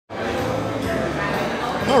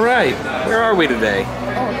All right, where are we today?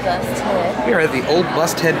 Old Busthead. We are at the Old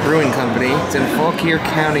Busthead Brewing Company. It's in Fauquier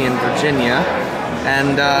County in Virginia.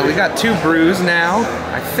 And we got 2 brews now.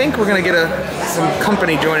 I think we're gonna get some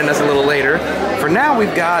company joining us a little later. For now,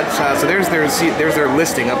 we've got, so there's their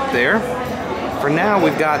listing up there. For now,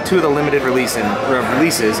 we've got 2 of the limited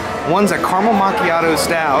releases. One's a Caramel Macchiato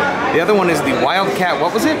Stout. The other one is the Wildcat,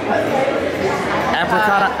 what was it?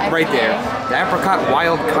 Apricot, right there. The Apricot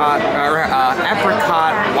Wildcat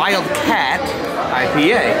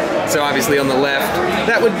IPA. So obviously on the left,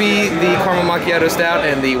 that would be the Caramel Macchiato Stout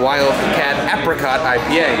and the Wildcat Apricot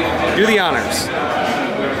IPA. Do the honors.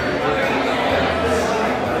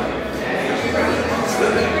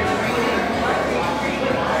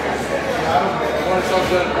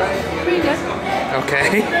 Pretty good.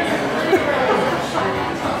 Okay.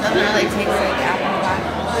 Doesn't really taste like apricot.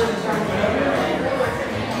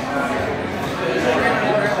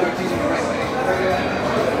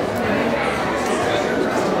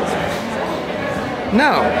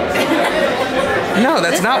 No. No,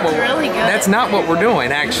 that's not what really good. That's not what we're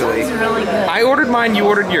doing actually. It's really good. I ordered mine, you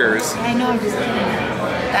ordered yours. I know, I'm just kidding.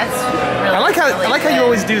 That's really I like how you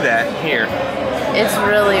always do that. Here. It's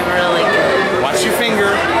really, really good. Watch your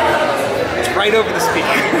finger. It's right over the speaker.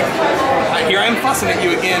 Here I am fussing at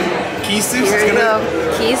you again. Kisus is gonna...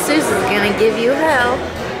 Kisus is gonna give you hell.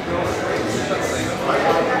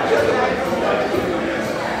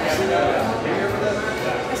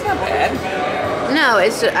 It's not bad. No,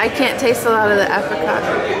 it's just, I can't taste a lot of the apricot.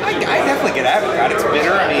 I definitely get apricot. It's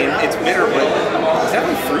bitter. I mean, it's bitter, but it's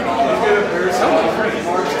definitely fruity. So fruity.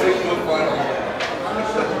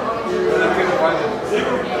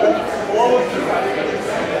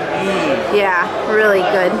 Yeah, really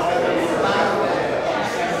good.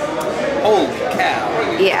 Holy cow.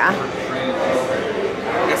 Yeah.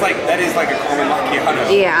 It's like, that is like a caramel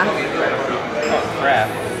macchiato. Yeah. Oh crap.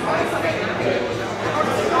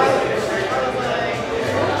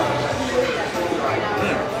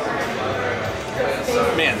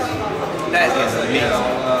 Man, that is amazing.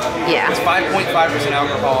 Yeah. It's 5.5%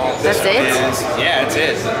 alcohol. That's it? Yeah, it's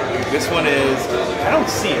it. This one is, I don't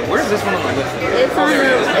see it. Where's this one on the list? It's on there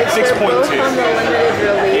the, it is. 6.2. on the limited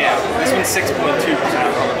release. Yeah, this one's 6.2%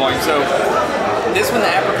 alcohol volume. So this one,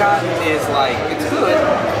 the apricot, is like, it's good.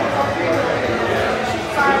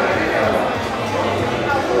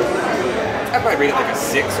 I'd probably rate it like a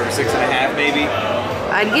 6 or 6.5 maybe.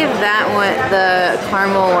 I'd give that one, the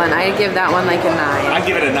caramel one, I'd give that one like a 9. I'd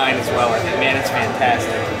give it a 9 as well. I think, man, it's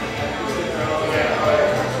fantastic.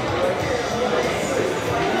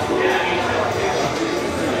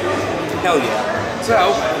 Hell yeah.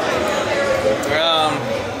 So,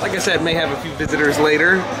 like I said, may have a few visitors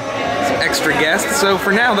later, some extra guests. So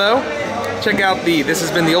for now though, check out this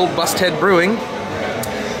has been the Old Busthead Brewing,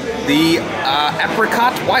 the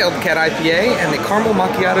Apricot Wildcat IPA, and the Caramel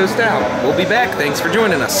Macchiato Stout. We'll be back. Thanks for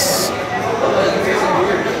joining us.